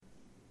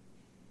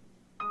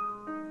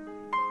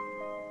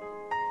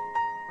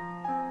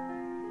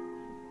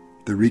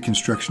the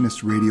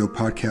Reconstructionist Radio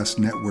Podcast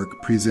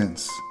Network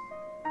presents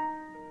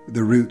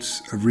The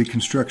Roots of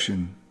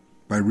Reconstruction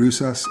by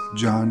Rusas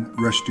John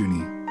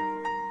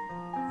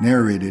Rushdoony.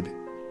 Narrated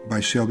by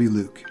Shelby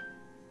Luke.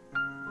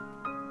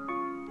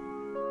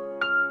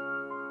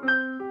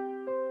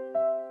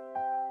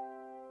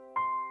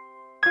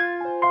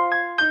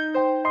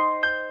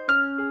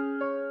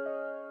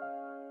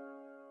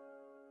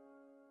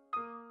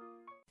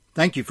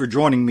 Thank you for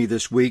joining me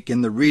this week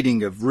in the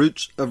reading of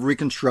Roots of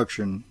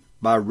Reconstruction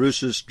by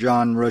Rusas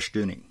John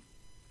Rushdoony.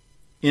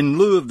 In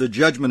lieu of the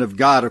judgment of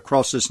God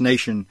across this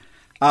nation,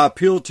 I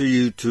appeal to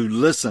you to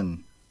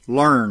listen,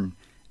 learn,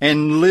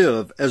 and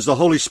live as the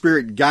Holy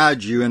Spirit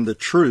guides you in the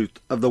truth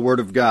of the Word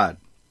of God.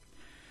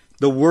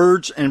 The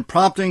words and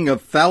prompting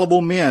of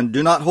fallible men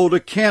do not hold a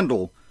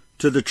candle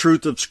to the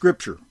truth of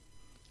Scripture,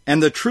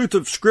 and the truth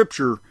of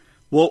Scripture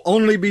will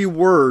only be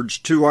words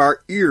to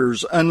our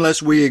ears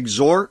unless we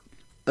exhort,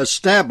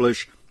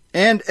 establish,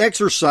 and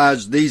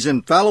exercise these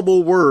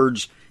infallible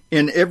words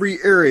in every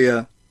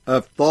area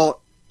of thought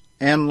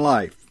and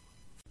life.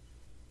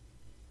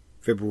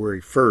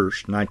 February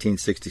 1st,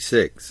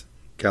 1966,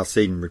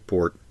 Chalcedon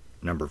Report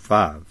number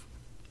 5.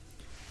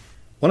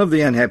 One of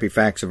the unhappy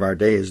facts of our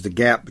day is the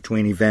gap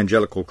between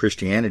evangelical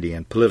Christianity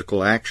and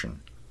political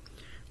action.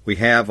 We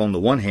have, on the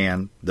one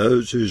hand,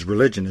 those whose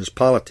religion is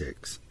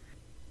politics.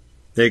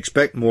 They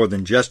expect more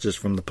than justice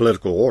from the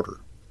political order.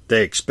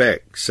 They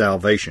expect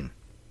salvation.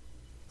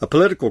 A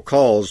political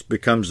cause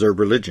becomes their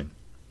religion.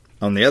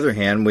 On the other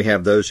hand, we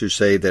have those who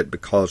say that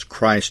because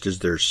Christ is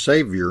their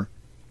Savior,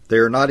 they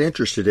are not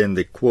interested in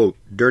the, quote,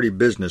 dirty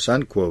business,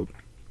 unquote,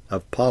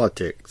 of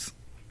politics.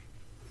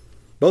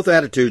 Both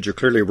attitudes are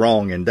clearly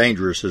wrong and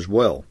dangerous as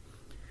well.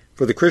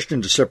 For the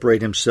Christian to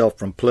separate himself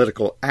from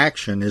political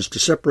action is to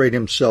separate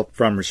himself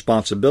from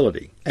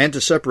responsibility, and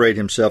to separate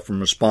himself from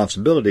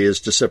responsibility is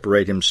to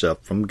separate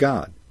himself from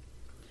God.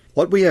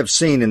 What we have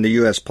seen in the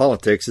U.S.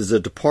 politics is a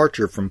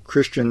departure from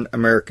Christian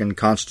American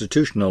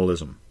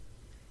constitutionalism.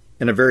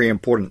 In a very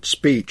important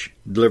speech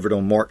delivered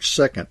on March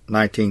 2,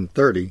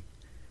 1930,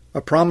 a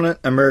prominent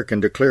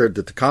American declared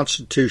that the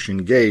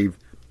Constitution gave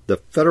the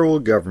federal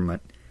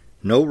government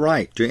no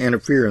right to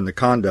interfere in the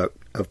conduct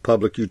of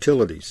public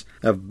utilities,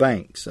 of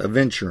banks, of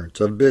insurance,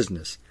 of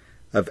business,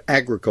 of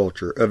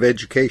agriculture, of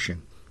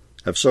education,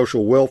 of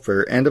social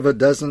welfare, and of a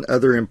dozen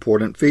other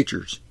important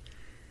features.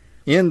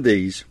 In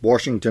these,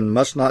 Washington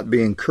must not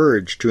be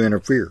encouraged to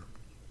interfere.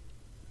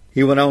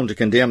 He went on to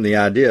condemn the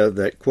idea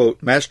that, quote,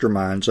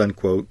 masterminds,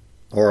 unquote,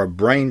 or a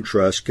brain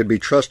trust could be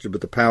trusted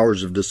with the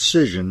powers of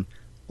decision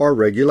or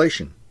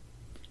regulation.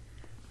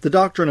 The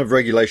doctrine of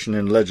regulation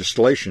and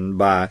legislation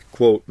by,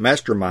 quote,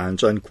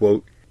 masterminds,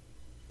 unquote,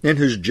 in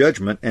whose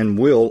judgment and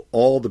will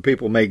all the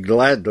people may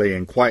gladly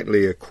and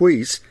quietly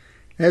acquiesce,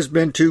 has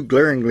been too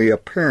glaringly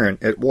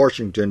apparent at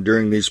Washington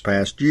during these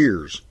past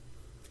years.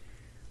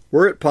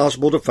 Were it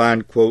possible to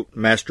find, quote,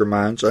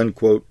 masterminds,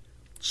 unquote,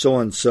 so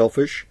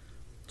unselfish,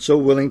 so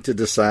willing to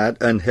decide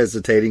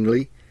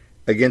unhesitatingly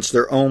against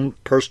their own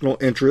personal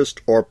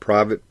interest or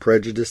private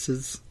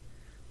prejudices?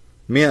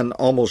 Men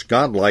almost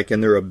godlike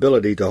in their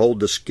ability to hold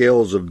the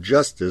scales of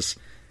justice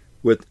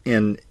with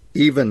an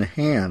even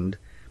hand,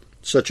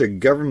 such a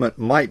government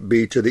might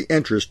be to the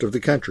interest of the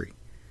country.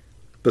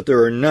 But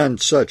there are none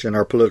such in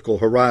our political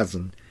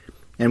horizon,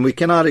 and we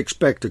cannot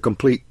expect a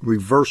complete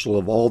reversal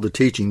of all the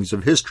teachings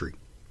of history.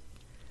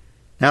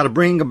 Now, to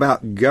bring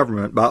about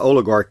government by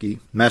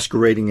oligarchy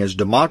masquerading as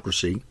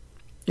democracy,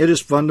 it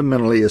is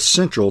fundamentally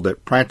essential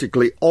that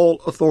practically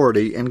all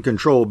authority and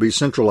control be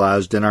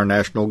centralized in our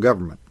national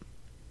government.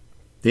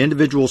 The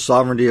individual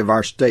sovereignty of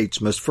our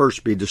states must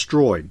first be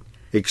destroyed,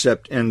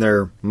 except in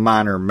their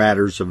minor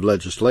matters of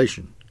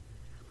legislation.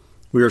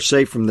 We are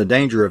safe from the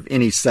danger of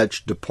any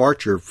such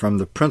departure from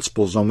the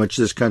principles on which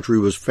this country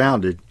was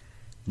founded,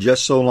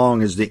 just so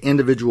long as the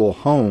individual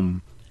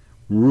home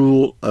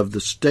rule of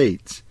the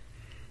states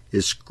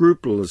is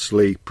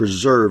scrupulously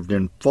preserved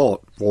and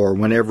fought for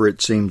whenever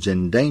it seems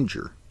in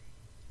danger.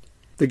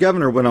 The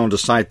governor went on to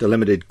cite the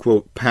limited,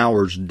 quote,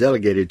 powers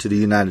delegated to the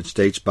United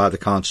States by the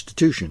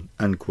Constitution,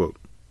 unquote.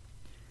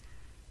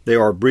 They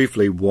are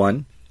briefly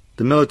 1.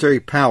 The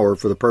military power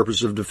for the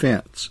purpose of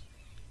defense.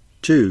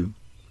 2.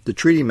 The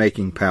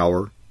treaty-making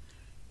power,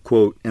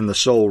 quote, in the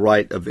sole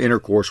right of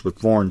intercourse with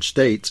foreign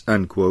states,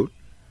 unquote.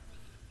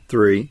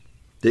 3.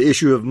 The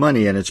issue of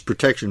money and its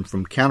protection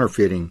from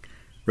counterfeiting,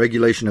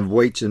 regulation of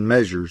weights and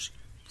measures,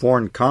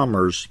 foreign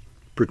commerce,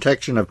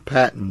 protection of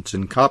patents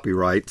and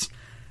copyrights,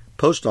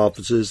 post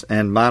offices,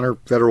 and minor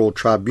federal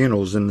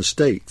tribunals in the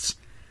states.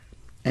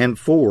 And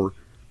 4,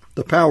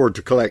 the power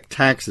to collect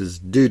taxes,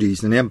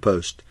 duties, and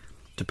imposts,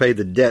 to pay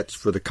the debts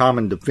for the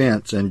common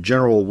defense and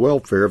general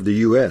welfare of the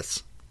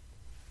U.S.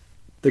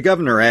 The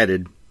governor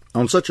added,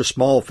 on such a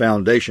small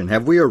foundation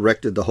have we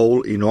erected the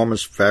whole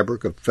enormous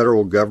fabric of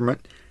federal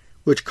government,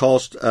 which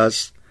costs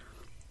us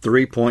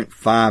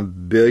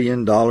 $3.5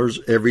 billion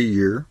every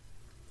year,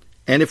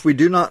 and if we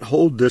do not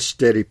hold this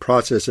steady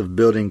process of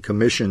building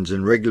commissions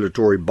and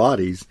regulatory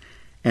bodies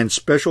and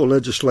special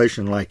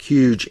legislation like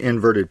huge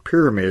inverted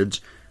pyramids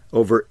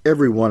over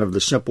every one of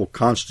the simple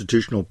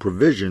constitutional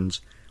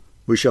provisions,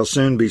 we shall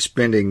soon be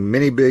spending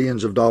many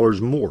billions of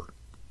dollars more.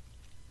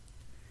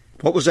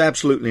 What was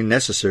absolutely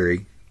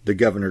necessary, the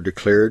governor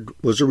declared,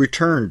 was a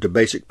return to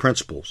basic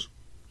principles.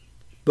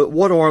 But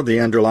what are the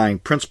underlying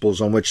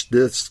principles on which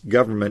this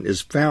government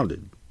is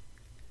founded?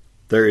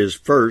 There is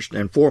first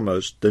and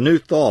foremost the new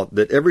thought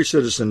that every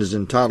citizen is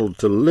entitled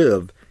to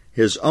live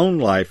his own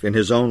life in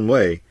his own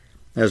way,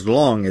 as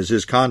long as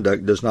his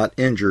conduct does not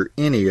injure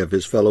any of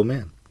his fellow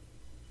men.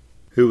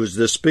 Who was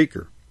this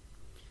speaker?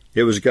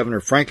 It was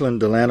Governor Franklin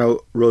Delano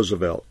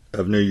Roosevelt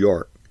of New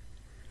York,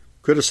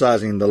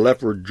 criticizing the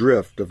leftward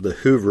drift of the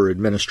Hoover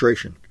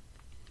administration.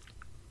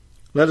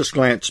 Let us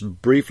glance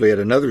briefly at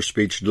another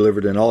speech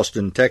delivered in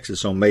Austin,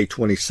 Texas on May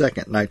 22,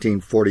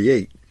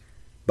 1948,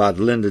 by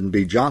Lyndon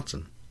B.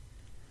 Johnson.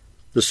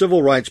 The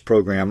civil rights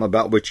program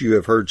about which you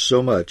have heard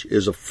so much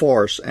is a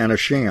farce and a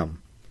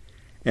sham,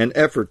 an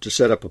effort to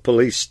set up a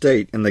police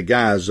state in the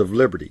guise of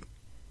liberty.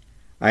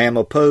 I am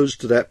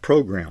opposed to that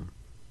program.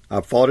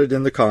 I fought it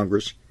in the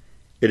Congress.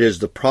 It is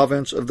the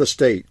province of the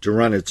state to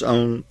run its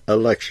own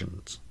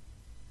elections.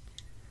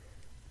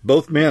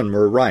 Both men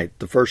were right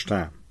the first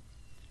time.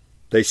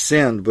 They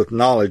sinned with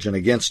knowledge and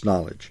against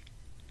knowledge,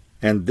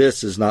 and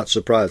this is not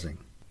surprising.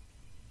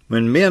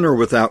 When men are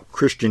without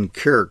Christian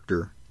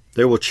character,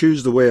 they will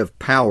choose the way of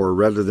power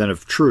rather than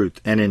of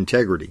truth and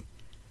integrity.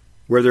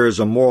 Where there is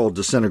a moral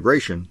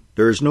disintegration,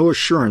 there is no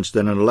assurance that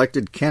an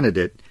elected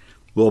candidate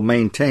will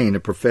maintain a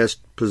professed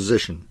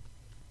position.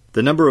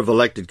 The number of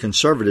elected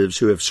conservatives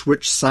who have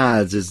switched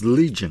sides is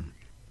legion.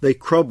 They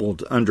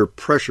crumbled under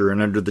pressure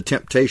and under the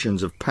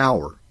temptations of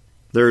power.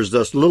 There is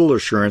thus little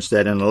assurance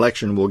that an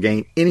election will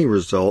gain any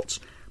results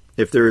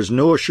if there is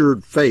no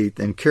assured faith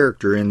and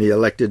character in the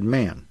elected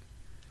man.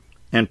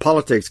 And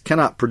politics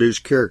cannot produce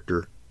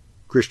character.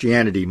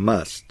 Christianity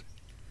must.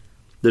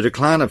 The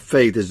decline of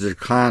faith is a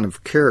decline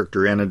of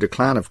character, and a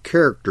decline of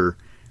character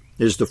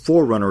is the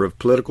forerunner of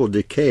political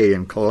decay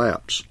and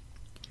collapse.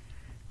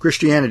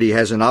 Christianity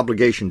has an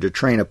obligation to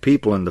train a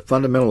people in the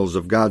fundamentals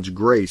of God's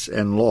grace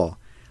and law,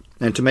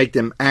 and to make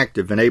them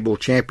active and able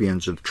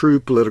champions of true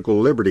political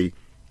liberty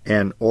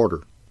and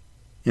order.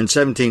 In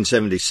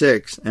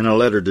 1776, in a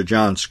letter to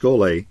John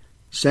Scollay,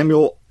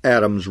 Samuel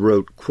Adams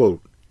wrote,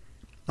 quote,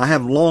 I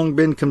have long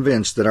been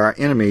convinced that our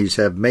enemies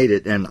have made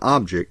it an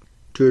object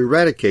to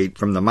eradicate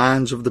from the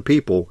minds of the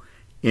people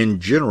in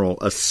general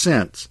a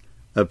sense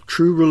of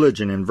true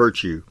religion and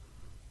virtue,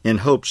 in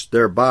hopes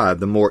thereby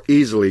the more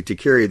easily to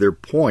carry their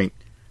point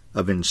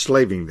of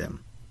enslaving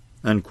them.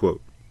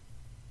 Unquote.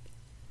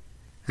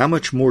 How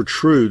much more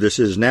true this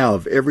is now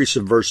of every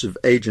subversive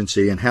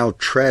agency, and how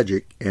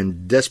tragic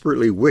and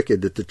desperately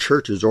wicked that the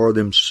churches are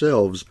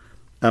themselves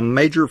a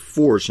major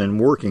force in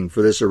working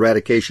for this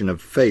eradication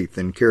of faith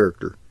and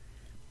character.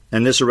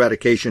 And this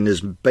eradication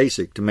is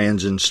basic to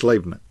man's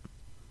enslavement.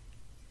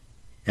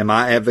 Am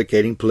I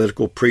advocating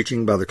political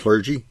preaching by the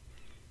clergy?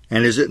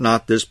 And is it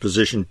not this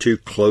position too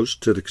close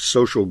to the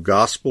social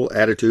gospel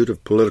attitude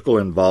of political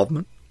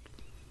involvement?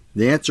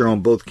 The answer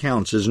on both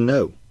counts is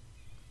no.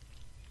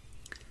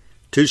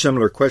 Two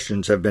similar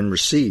questions have been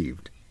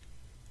received.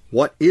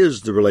 What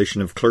is the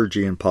relation of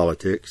clergy and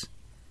politics?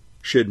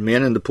 Should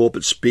men in the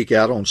pulpit speak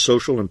out on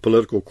social and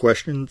political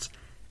questions?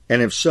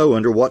 And if so,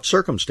 under what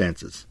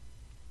circumstances?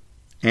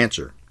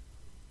 Answer.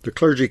 The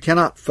clergy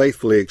cannot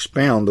faithfully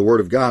expound the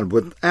Word of God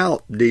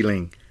without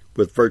dealing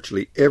with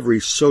virtually every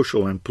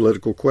social and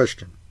political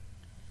question.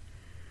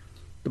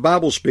 The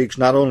Bible speaks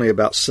not only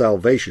about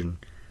salvation,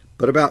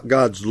 but about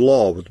God's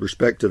law with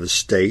respect to the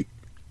state,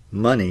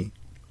 money,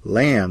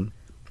 land,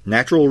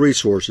 natural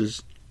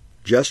resources,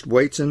 just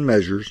weights and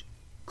measures,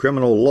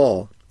 criminal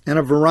law, and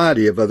a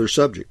variety of other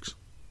subjects.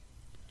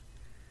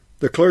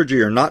 The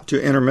clergy are not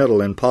to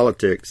intermeddle in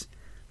politics,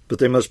 but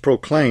they must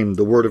proclaim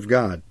the Word of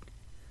God.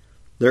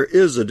 There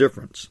is a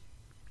difference.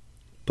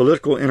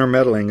 Political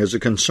intermeddling is a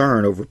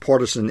concern over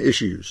partisan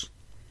issues.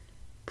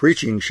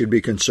 Preaching should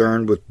be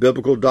concerned with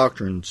biblical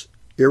doctrines,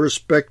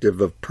 irrespective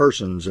of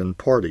persons and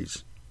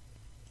parties.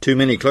 Too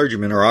many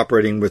clergymen are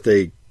operating with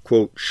a,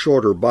 quote,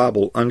 shorter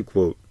Bible,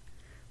 unquote,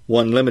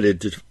 one limited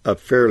to a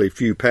fairly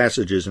few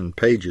passages and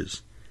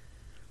pages.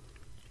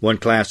 One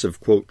class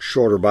of, quote,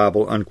 shorter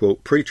Bible,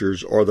 unquote,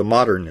 preachers are the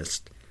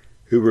modernists,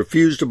 who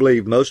refuse to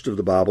believe most of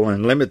the Bible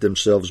and limit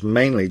themselves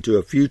mainly to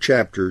a few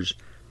chapters,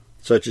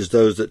 such as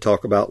those that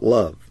talk about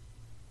love.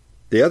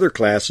 The other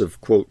class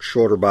of, quote,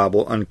 shorter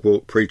Bible,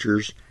 unquote,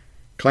 preachers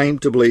claim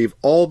to believe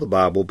all the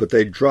Bible, but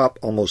they drop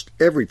almost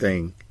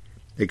everything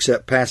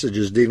except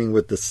passages dealing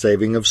with the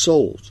saving of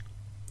souls.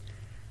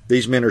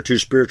 These men are too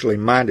spiritually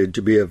minded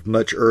to be of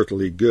much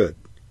earthly good.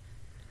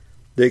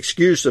 The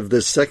excuse of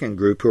this second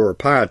group, who are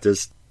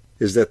pietists,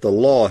 is that the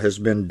law has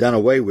been done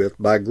away with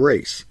by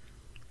grace,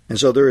 and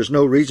so there is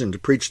no reason to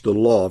preach the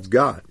law of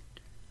God.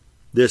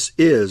 This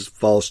is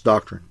false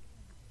doctrine.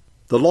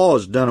 The law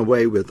is done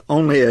away with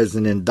only as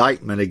an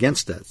indictment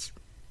against us.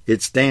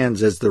 It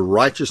stands as the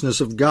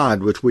righteousness of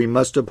God which we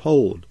must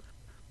uphold.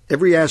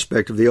 Every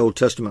aspect of the Old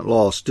Testament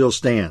law still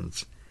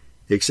stands.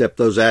 except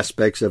those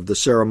aspects of the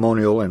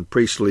ceremonial and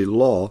priestly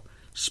law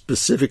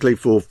specifically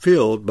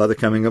fulfilled by the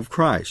coming of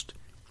Christ,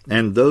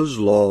 and those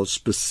laws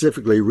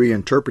specifically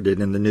reinterpreted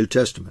in the New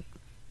Testament.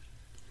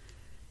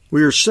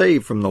 We are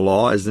saved from the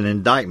law as an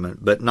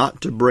indictment, but not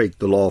to break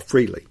the law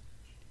freely.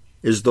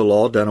 Is the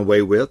law done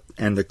away with,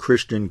 and the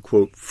Christian,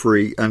 quote,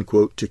 free,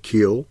 unquote, to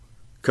kill,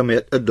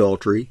 commit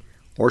adultery,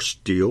 or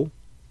steal?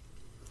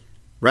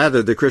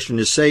 Rather, the Christian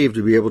is saved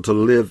to be able to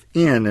live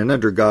in and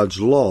under God's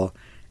law,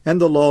 and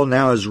the law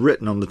now is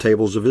written on the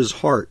tables of his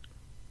heart.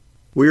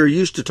 We are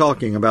used to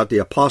talking about the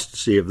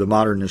apostasy of the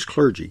modernist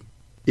clergy.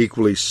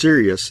 Equally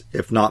serious,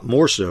 if not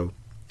more so,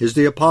 is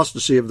the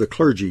apostasy of the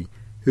clergy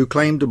who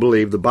claim to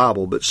believe the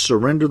Bible but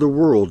surrender the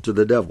world to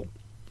the devil,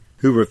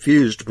 who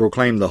refuse to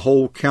proclaim the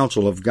whole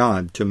counsel of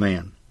God to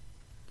man.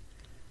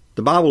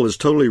 The Bible is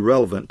totally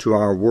relevant to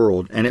our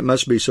world, and it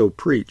must be so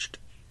preached.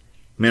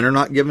 Men are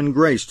not given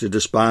grace to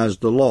despise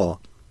the law,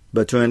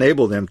 but to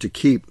enable them to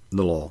keep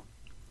the law.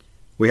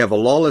 We have a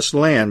lawless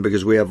land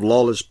because we have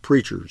lawless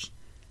preachers.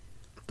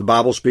 The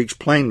Bible speaks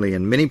plainly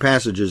in many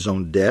passages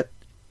on debt,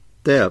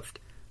 theft,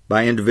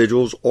 by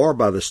individuals or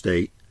by the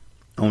state,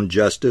 on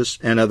justice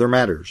and other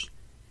matters.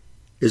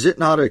 Is it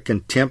not a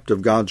contempt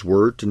of God's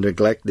Word to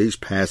neglect these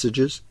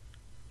passages?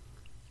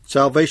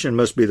 Salvation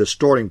must be the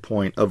starting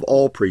point of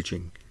all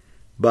preaching,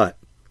 but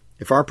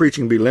if our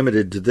preaching be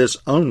limited to this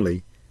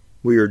only,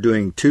 we are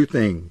doing two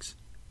things.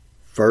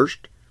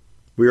 First,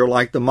 we are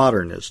like the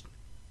modernists,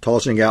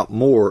 tossing out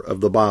more of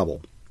the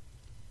Bible.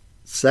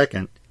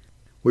 Second,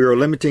 we are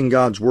limiting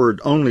God's Word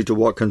only to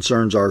what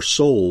concerns our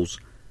souls,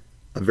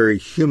 a very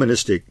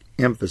humanistic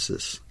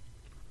emphasis.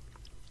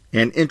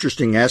 An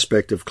interesting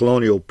aspect of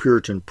colonial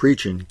Puritan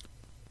preaching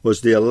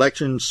was the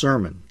election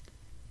sermon.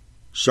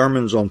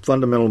 Sermons on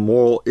fundamental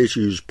moral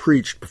issues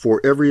preached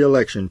before every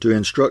election to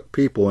instruct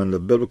people in the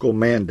biblical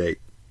mandate.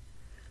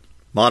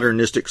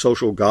 Modernistic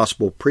social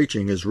gospel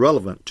preaching is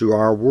relevant to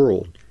our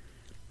world,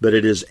 but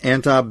it is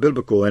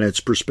anti-biblical in its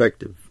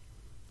perspective.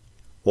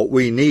 What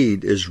we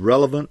need is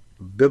relevant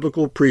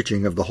biblical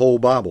preaching of the whole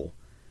Bible,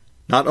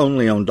 not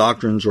only on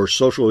doctrines or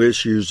social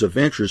issues of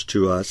interest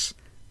to us,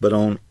 but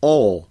on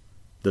all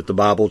that the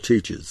Bible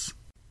teaches.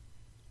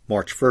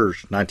 March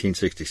 1st,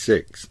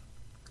 1966.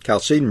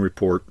 Chalcedon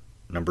Report,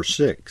 number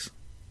 6.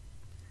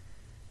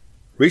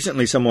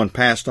 Recently someone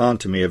passed on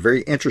to me a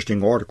very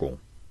interesting article.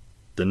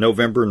 The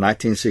November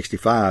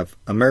 1965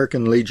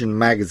 American Legion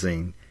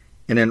magazine,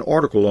 in an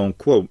article on,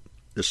 quote,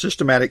 the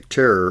systematic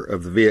terror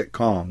of the Viet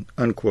Cong,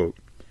 unquote,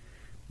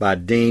 by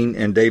Dean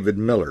and David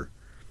Miller,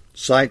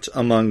 cites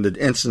among the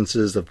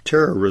instances of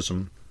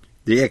terrorism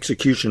the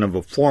execution of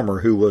a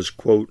farmer who was,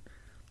 quote,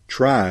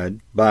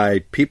 tried by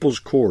People's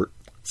Court,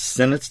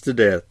 sentenced to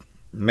death,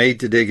 made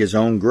to dig his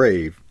own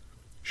grave,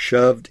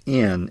 shoved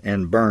in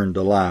and burned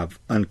alive,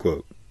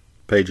 unquote.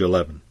 Page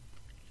 11.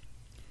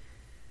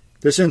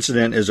 This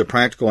incident is a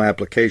practical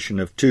application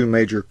of two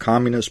major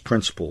communist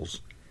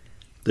principles,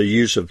 the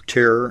use of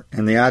terror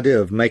and the idea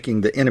of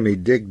making the enemy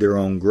dig their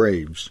own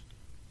graves.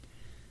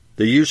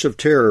 The use of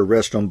terror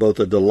rests on both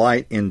a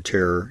delight in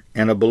terror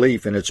and a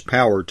belief in its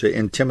power to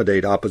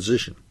intimidate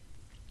opposition.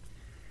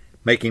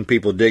 Making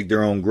people dig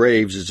their own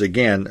graves is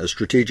again a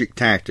strategic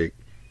tactic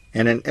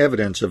and an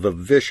evidence of a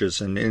vicious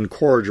and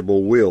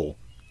incorrigible will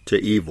to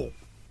evil.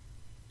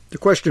 The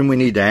question we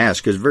need to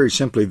ask is very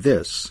simply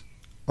this: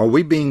 are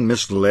we being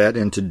misled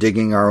into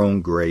digging our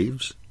own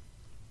graves?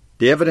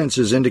 The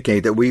evidences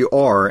indicate that we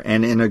are,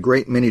 and in a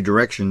great many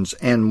directions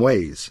and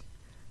ways.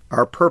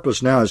 Our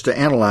purpose now is to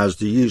analyze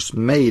the use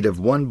made of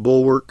one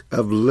bulwark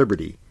of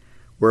liberty,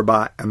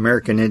 whereby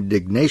American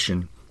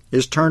indignation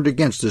is turned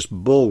against this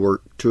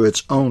bulwark to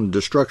its own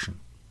destruction.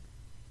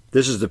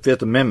 This is the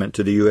Fifth Amendment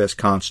to the U.S.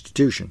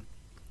 Constitution.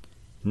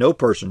 No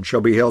person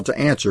shall be held to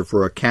answer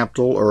for a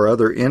capital or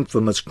other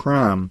infamous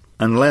crime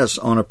unless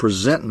on a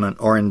presentment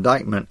or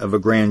indictment of a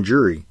grand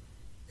jury,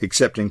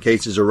 except in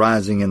cases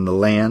arising in the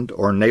land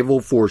or naval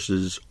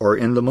forces or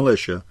in the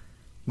militia,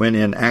 when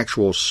in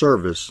actual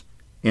service,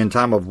 in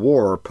time of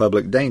war or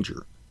public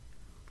danger.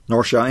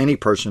 Nor shall any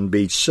person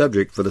be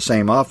subject for the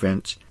same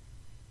offense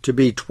to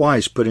be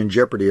twice put in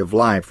jeopardy of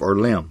life or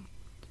limb,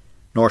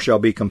 nor shall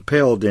be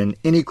compelled in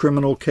any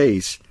criminal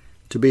case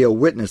to be a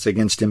witness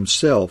against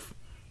himself,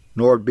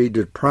 nor be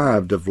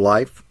deprived of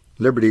life,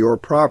 liberty, or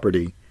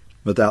property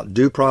without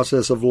due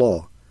process of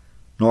law,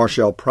 nor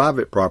shall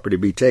private property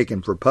be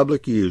taken for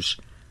public use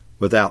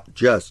without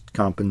just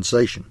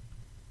compensation.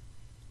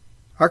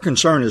 Our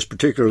concern is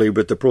particularly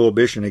with the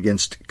prohibition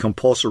against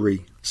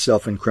compulsory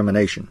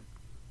self-incrimination.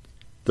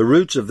 The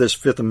roots of this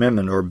Fifth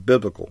Amendment are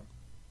biblical.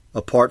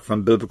 Apart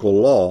from biblical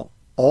law,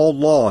 all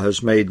law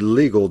has made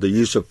legal the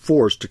use of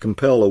force to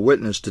compel a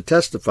witness to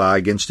testify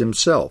against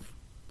himself.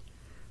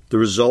 The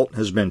result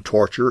has been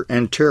torture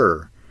and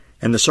terror,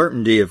 and the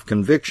certainty of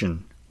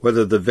conviction,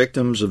 whether the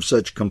victims of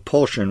such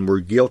compulsion were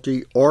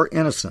guilty or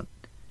innocent.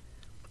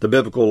 The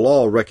biblical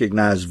law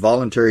recognized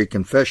voluntary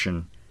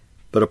confession,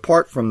 but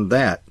apart from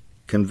that,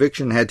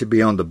 conviction had to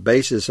be on the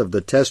basis of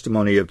the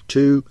testimony of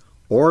 2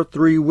 or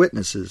 3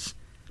 witnesses,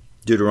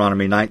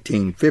 Deuteronomy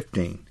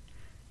 19:15,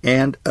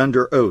 and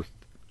under oath,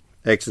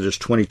 Exodus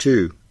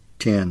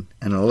 22:10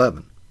 and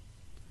 11.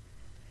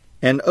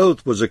 An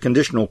oath was a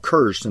conditional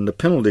curse, and the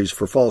penalties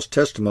for false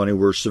testimony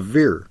were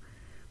severe,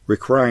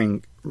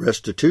 requiring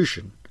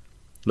restitution,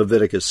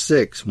 Leviticus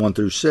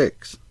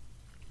 6:1-6.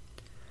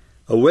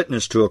 A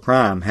witness to a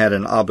crime had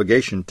an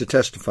obligation to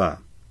testify.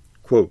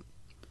 Quote,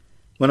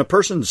 when a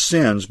person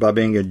sins by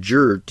being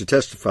adjured to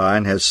testify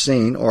and has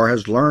seen or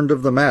has learned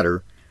of the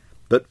matter,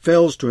 but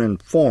fails to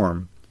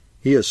inform,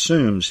 he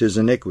assumes his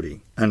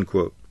iniquity.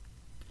 Unquote.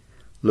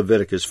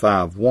 Leviticus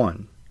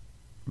 5:1,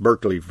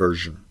 Berkeley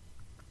version.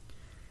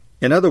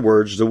 In other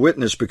words, the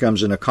witness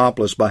becomes an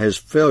accomplice by his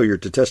failure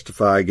to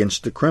testify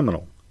against the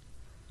criminal.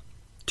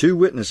 2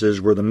 witnesses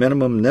were the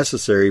minimum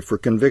necessary for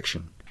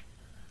conviction,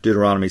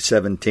 Deuteronomy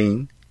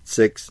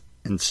 17:6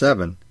 and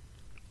 7,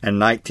 and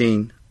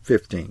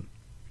 19:15.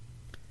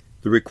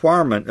 The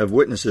requirement of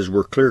witnesses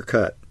were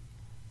clear-cut.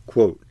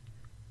 Quote,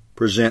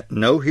 present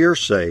no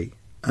hearsay,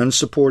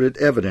 unsupported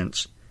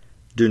evidence,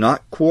 do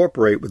not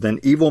cooperate with an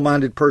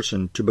evil-minded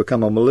person to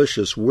become a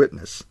malicious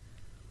witness.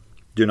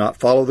 Do not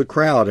follow the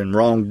crowd in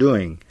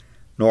wrongdoing,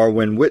 nor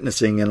when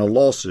witnessing in a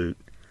lawsuit,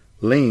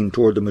 lean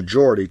toward the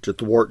majority to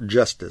thwart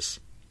justice.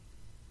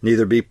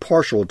 Neither be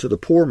partial to the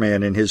poor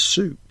man in his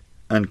suit.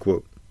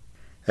 Unquote.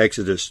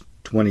 Exodus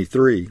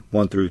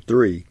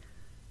 23:1-3,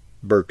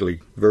 Berkeley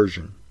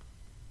version.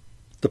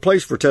 The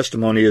place for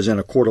testimony is in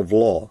a court of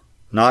law,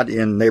 not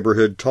in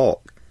neighborhood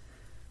talk.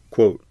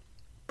 Quote,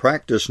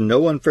 practice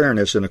no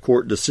unfairness in a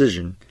court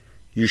decision.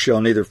 You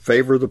shall neither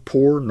favor the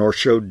poor nor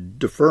show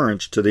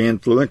deference to the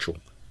influential.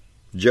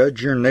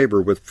 Judge your neighbor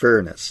with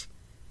fairness.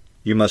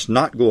 You must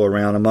not go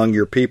around among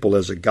your people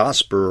as a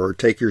gossiper or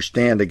take your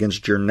stand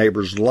against your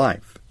neighbor's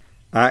life.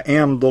 I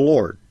am the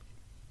Lord.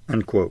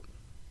 Unquote.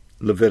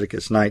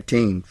 Leviticus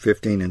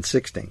 19:15 and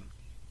 16.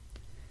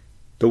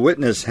 The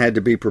witness had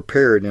to be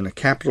prepared in a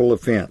capital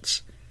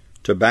offense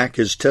to back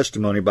his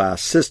testimony by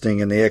assisting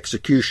in the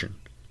execution,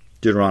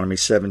 Deuteronomy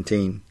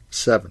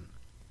 17:7.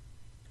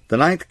 The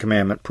 9th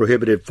commandment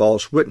prohibited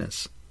false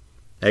witness,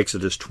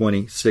 Exodus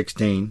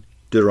 20:16,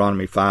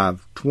 Deuteronomy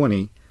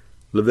 5:20,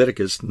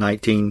 Leviticus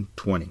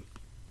 19:20.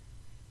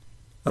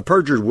 A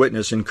perjured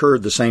witness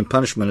incurred the same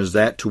punishment as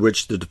that to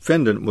which the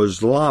defendant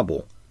was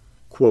liable.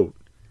 Quote,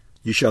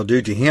 you shall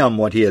do to him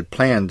what he had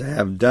planned to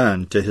have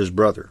done to his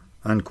brother.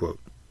 Unquote.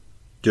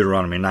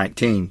 Deuteronomy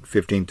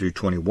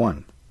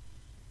 19:15-21.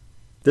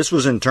 This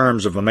was in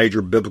terms of a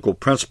major biblical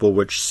principle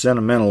which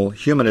sentimental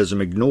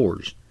humanism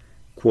ignores.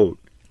 Quote,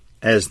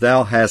 as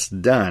thou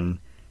hast done,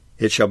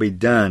 it shall be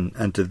done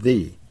unto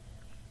thee.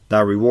 Thy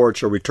reward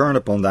shall return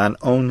upon thine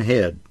own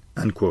head.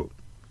 Unquote.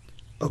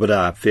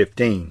 Obadiah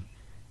 15.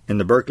 In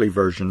the Berkeley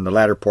version, the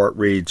latter part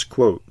reads,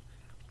 quote,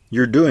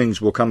 your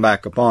doings will come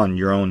back upon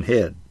your own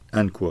head.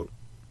 Unquote.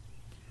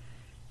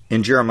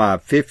 In Jeremiah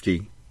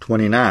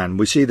 50:29,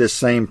 we see this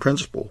same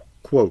principle.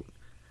 Quote,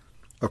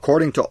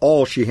 according to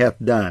all she hath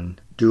done,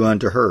 do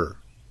unto her.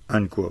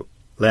 Unquote.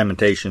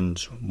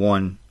 Lamentations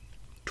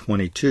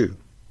 1:22.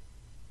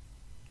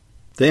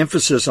 The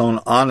emphasis on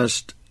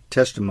honest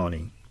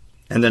testimony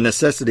and the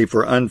necessity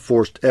for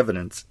unforced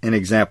evidence, an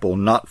example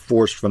not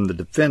forced from the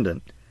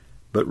defendant,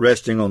 but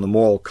resting on the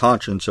moral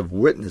conscience of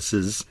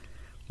witnesses,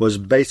 was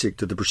basic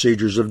to the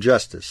procedures of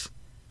justice.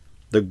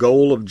 The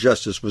goal of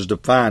justice was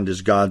defined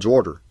as God's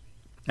order,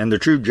 and the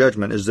true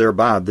judgment is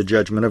thereby the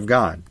judgment of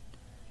God.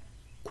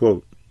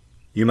 Quote,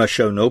 you must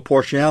show no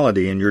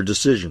partiality in your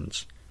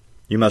decisions.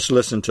 You must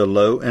listen to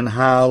low and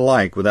high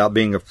alike without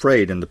being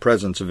afraid in the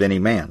presence of any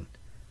man,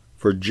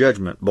 for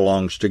judgment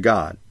belongs to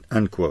God.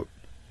 Unquote.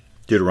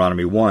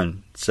 Deuteronomy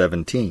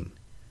 1:17.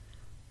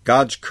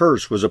 God's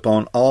curse was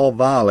upon all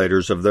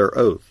violators of their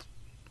oath.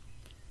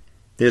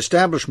 The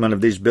establishment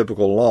of these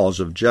biblical laws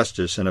of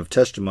justice and of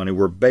testimony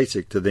were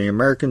basic to the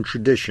American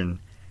tradition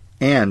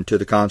and to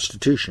the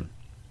Constitution.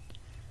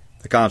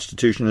 The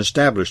Constitution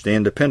established the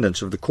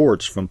independence of the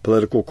courts from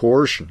political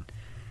coercion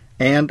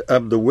and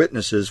of the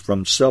witnesses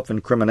from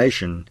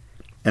self-incrimination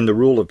and the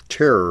rule of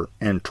terror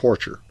and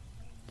torture.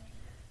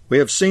 We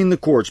have seen the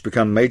courts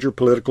become major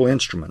political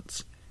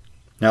instruments.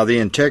 Now the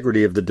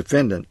integrity of the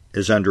defendant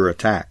is under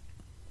attack.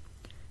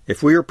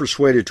 If we are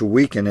persuaded to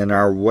weaken in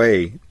our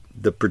way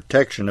the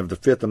protection of the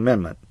Fifth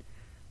Amendment,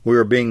 we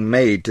are being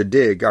made to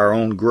dig our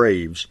own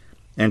graves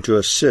and to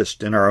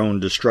assist in our own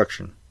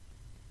destruction.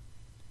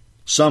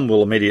 Some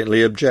will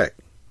immediately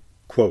object.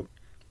 Quote,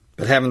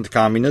 but haven't the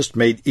communists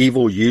made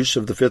evil use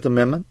of the Fifth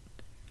Amendment?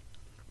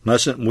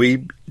 Mustn't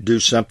we do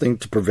something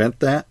to prevent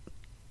that?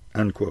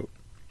 Unquote.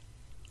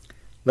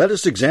 Let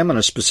us examine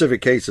a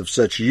specific case of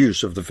such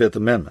use of the Fifth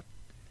Amendment.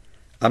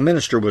 A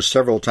minister was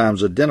several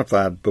times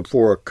identified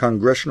before a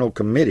congressional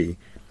committee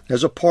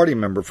as a party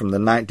member from the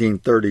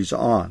 1930s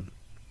on.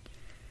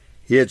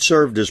 He had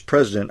served as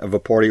president of a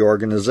party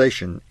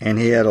organization, and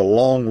he had a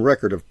long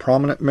record of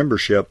prominent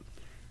membership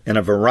in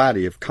a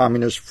variety of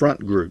communist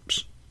front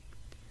groups.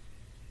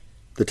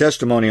 The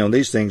testimony on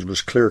these things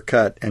was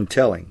clear-cut and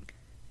telling,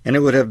 and it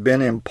would have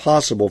been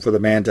impossible for the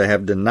man to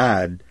have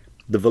denied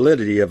the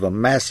validity of a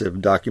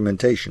massive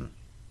documentation.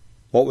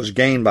 What was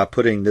gained by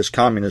putting this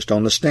communist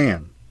on the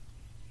stand?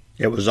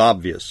 It was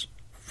obvious,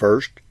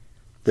 first,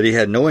 that he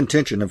had no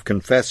intention of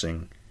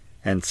confessing,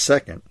 and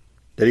second,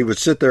 that he would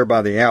sit there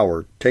by the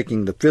hour,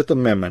 taking the Fifth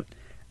Amendment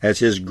as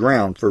his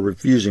ground for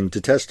refusing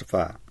to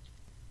testify.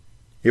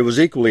 It was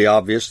equally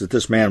obvious that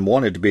this man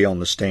wanted to be on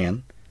the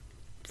stand.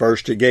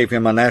 First, it gave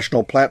him a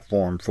national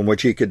platform from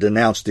which he could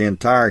denounce the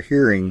entire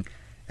hearing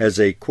as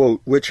a,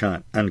 quote, witch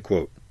hunt,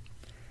 unquote.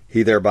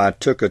 He thereby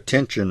took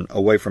attention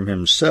away from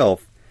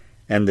himself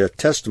and the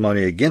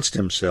testimony against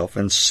himself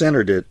and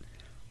centered it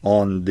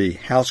on the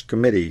House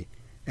Committee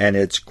and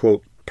its,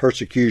 quote,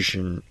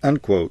 persecution,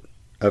 unquote,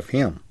 of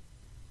him.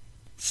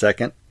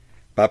 Second,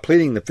 by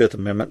pleading the Fifth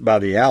Amendment by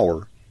the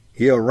hour,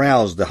 he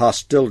aroused the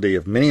hostility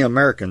of many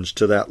Americans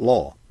to that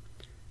law,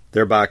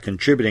 thereby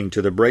contributing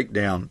to the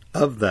breakdown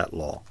of that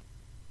law.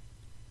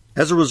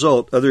 As a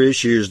result, other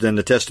issues than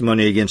the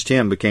testimony against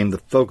him became the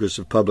focus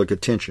of public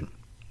attention.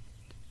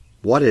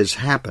 What has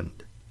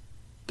happened?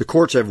 The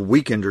courts have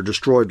weakened or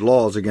destroyed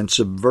laws against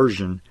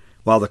subversion,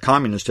 while the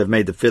communists have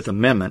made the Fifth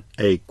Amendment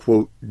a,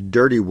 quote,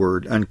 dirty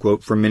word,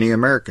 unquote, for many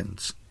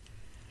Americans.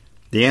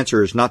 The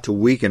answer is not to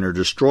weaken or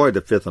destroy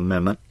the Fifth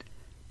Amendment,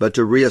 but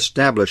to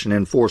reestablish and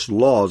enforce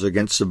laws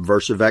against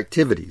subversive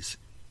activities.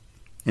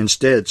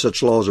 Instead,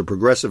 such laws are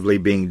progressively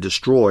being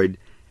destroyed,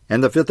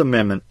 and the Fifth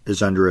Amendment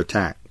is under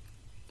attack.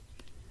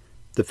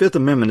 The Fifth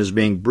Amendment is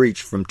being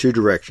breached from two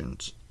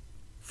directions.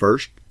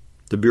 First,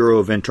 the Bureau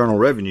of Internal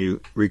Revenue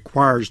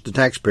requires the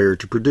taxpayer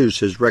to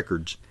produce his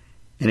records,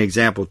 an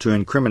example to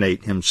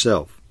incriminate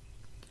himself.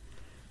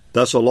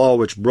 Thus, a law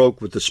which broke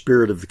with the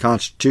spirit of the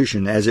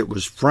Constitution as it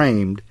was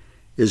framed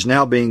is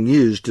now being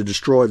used to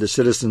destroy the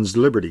citizens'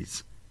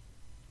 liberties.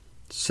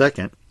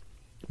 Second,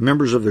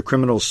 members of the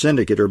criminal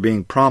syndicate are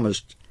being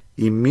promised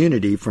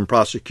immunity from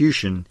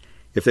prosecution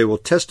if they will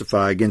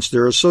testify against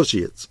their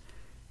associates,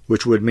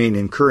 which would mean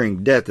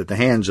incurring debt at the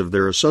hands of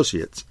their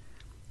associates,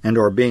 and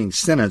are being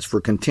sentenced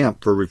for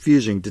contempt for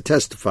refusing to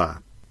testify.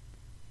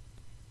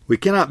 We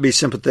cannot be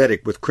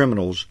sympathetic with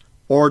criminals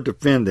or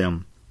defend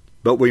them,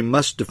 but we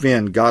must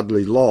defend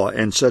godly law,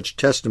 and such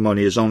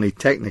testimony is only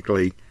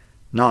technically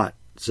not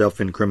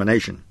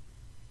self-incrimination.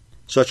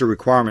 Such a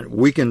requirement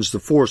weakens the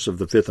force of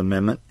the Fifth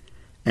Amendment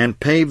and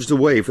paves the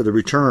way for the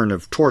return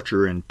of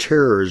torture and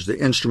terror as the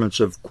instruments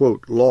of,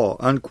 quote, law,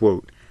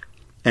 unquote,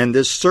 and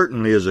this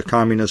certainly is a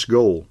communist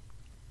goal.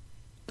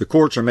 The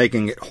courts are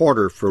making it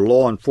harder for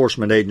law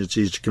enforcement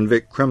agencies to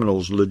convict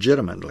criminals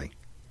legitimately.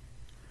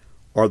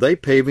 Are they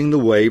paving the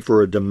way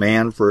for a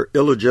demand for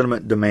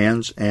illegitimate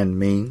demands and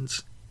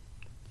means?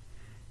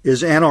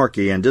 Is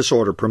anarchy and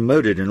disorder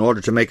promoted in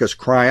order to make us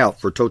cry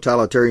out for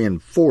totalitarian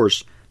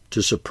force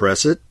to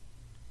suppress it?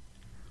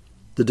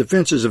 The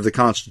defenses of the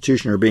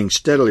Constitution are being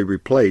steadily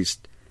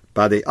replaced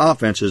by the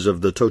offenses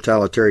of the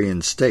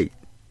totalitarian state.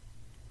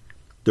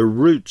 The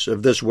roots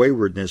of this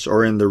waywardness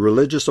are in the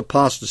religious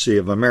apostasy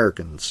of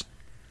Americans.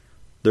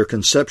 Their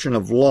conception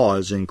of law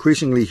is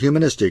increasingly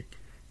humanistic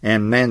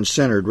and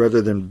man-centered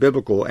rather than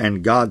biblical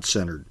and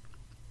God-centered.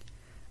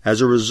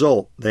 As a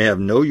result, they have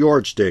no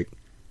yardstick,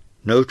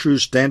 no true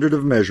standard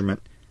of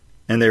measurement,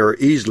 and they are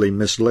easily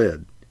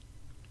misled.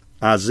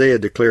 Isaiah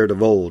declared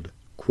of old,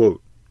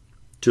 quote,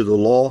 "To the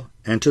law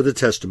and to the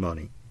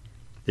testimony,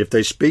 if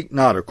they speak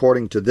not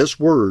according to this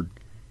word,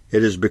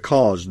 it is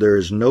because there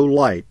is no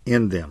light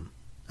in them,"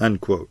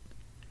 unquote.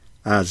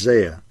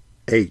 Isaiah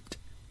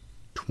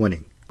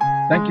 8:20.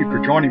 Thank you for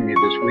joining me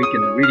this week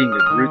in the reading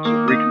of Roots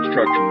of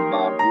Reconstruction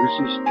by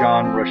Rousas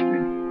John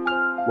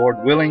Rushdoony.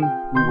 Lord willing,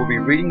 we will be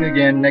reading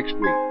again next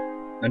week.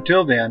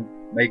 Until then,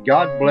 may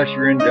God bless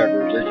your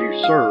endeavors as you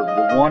serve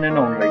the one and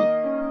only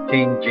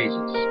King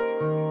Jesus.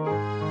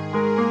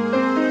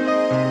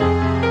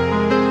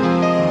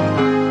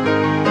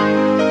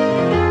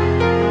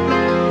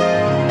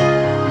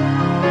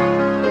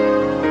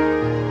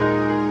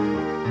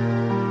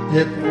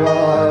 It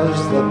was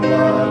the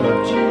blood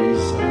of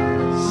Jesus,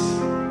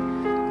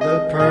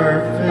 the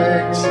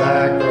perfect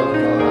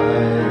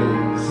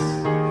sacrifice,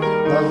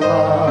 the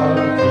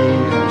love he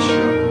has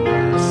shown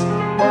us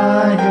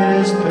by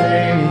his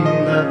paying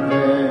the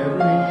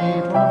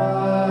very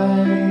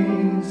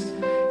price.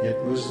 It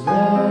was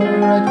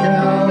there at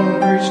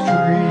Calvary's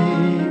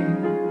tree,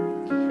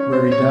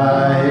 where he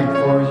died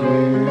for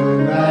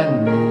you and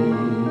me,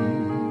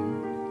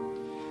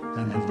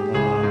 and the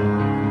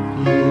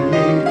love he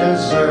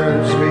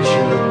deserves we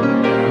should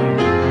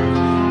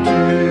to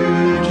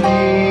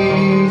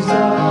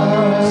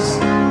Jesus.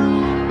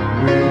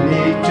 We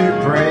need to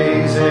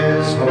praise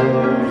his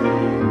holy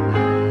name.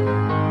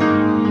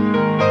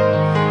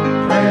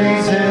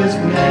 Praise his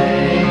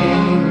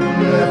name,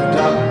 lift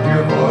up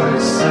your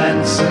voice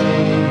and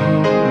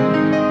sing.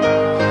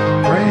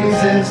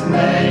 Praise his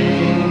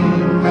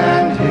name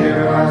and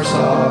hear our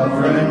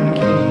sovereign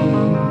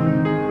King.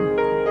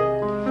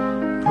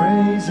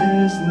 Praise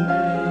his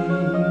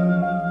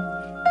name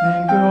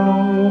and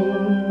go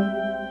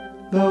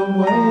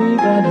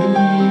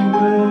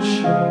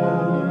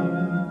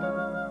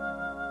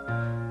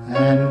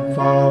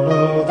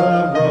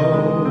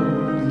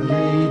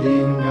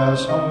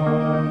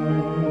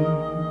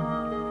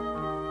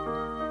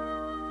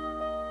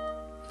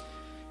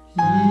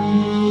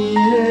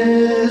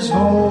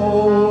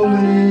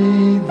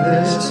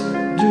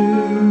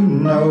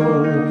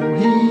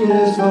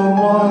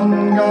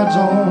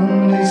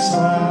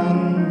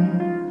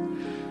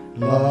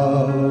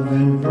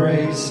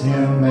embrace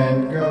him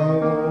and go.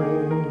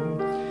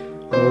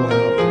 Oh,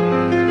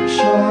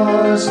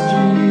 how precious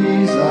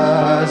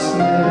Jesus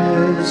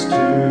is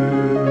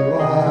to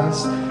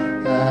us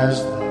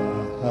as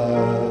the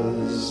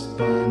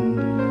husband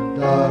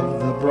of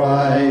the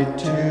bride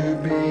to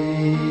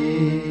be.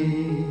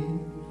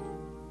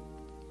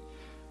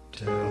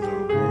 Tell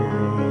the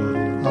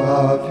world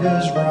of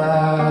his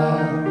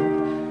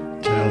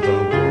wrath, tell the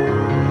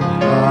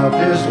world of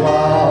his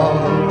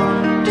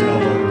love, tell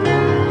the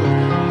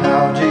world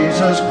how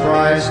Jesus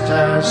Christ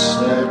has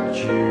set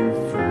you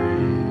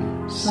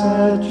free,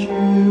 set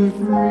you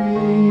free.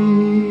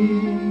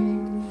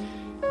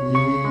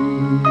 He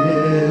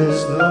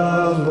is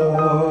the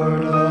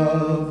Lord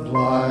of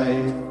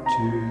life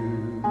to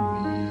me.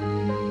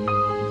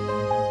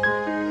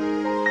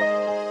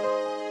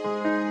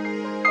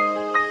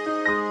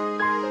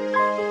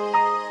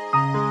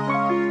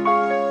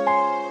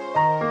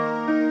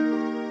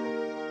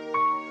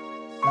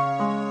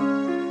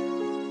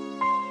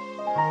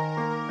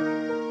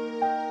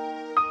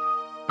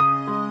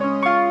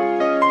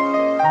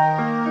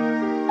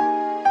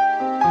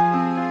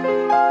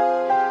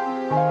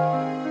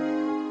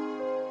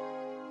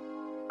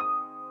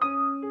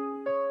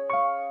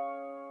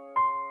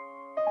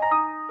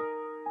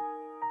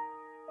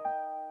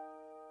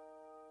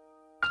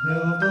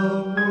 Tell the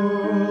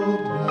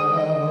world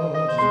how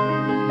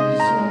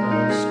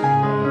Jesus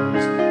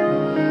Christ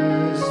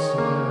has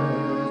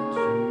set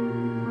you free.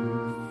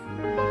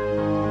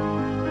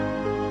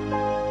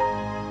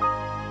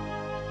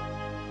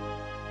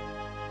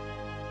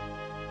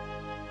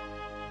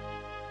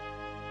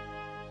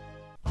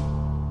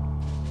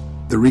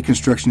 The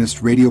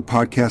Reconstructionist Radio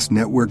Podcast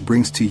Network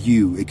brings to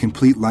you a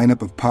complete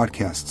lineup of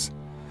podcasts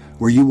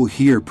where you will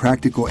hear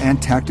practical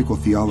and tactical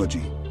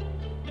theology.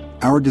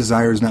 Our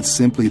desire is not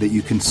simply that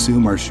you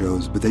consume our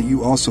shows, but that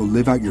you also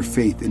live out your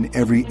faith in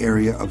every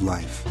area of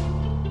life.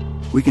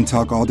 We can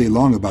talk all day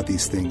long about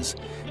these things,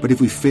 but if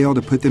we fail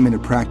to put them into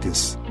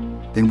practice,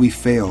 then we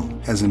fail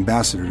as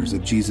ambassadors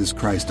of Jesus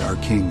Christ our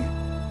King.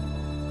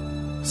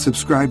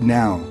 Subscribe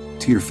now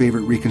to your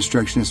favorite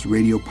Reconstructionist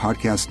Radio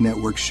Podcast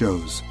Network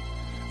shows,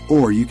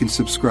 or you can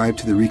subscribe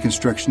to the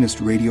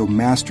Reconstructionist Radio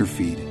Master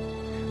Feed,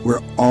 where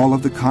all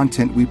of the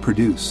content we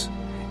produce,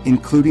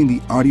 including the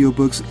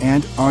audiobooks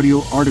and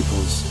audio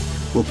articles,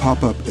 will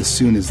pop up as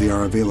soon as they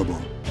are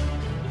available.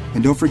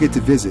 And don't forget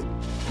to visit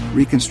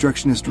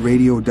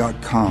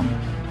ReconstructionistRadio.com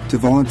to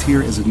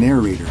volunteer as a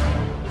narrator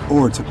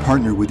or to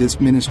partner with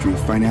this ministry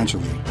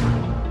financially.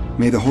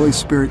 May the Holy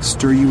Spirit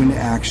stir you into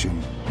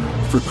action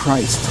for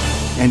Christ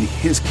and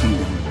His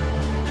kingdom.